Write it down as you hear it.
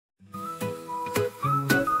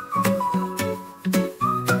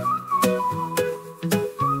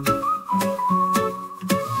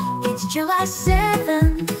July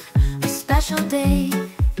 7th, a special day,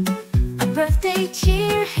 a birthday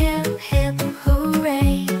cheer, hip hip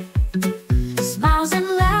hooray. Smiles and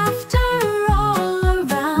laughter all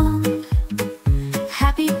around,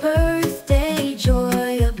 happy birthday,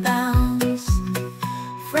 joy abounds.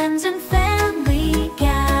 Friends and family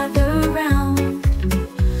gather round,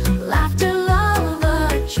 laughter, love,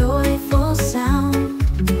 a joyful sound.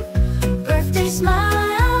 Birthday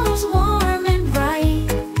smiles warm and bright,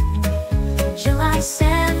 July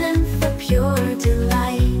 7th, a pure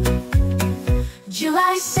delight.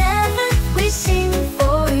 July 7th, we sing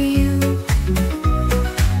for you.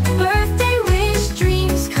 Birthday wish,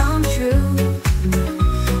 dreams come true.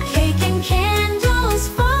 Cake and candles,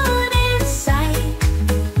 fun in sight.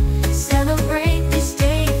 Celebrate this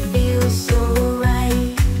day, feels so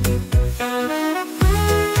right.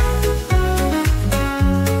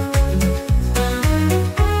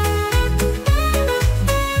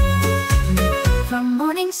 From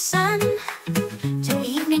morning sun to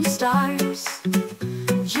evening stars,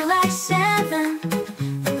 July 7th,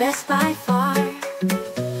 the best by far.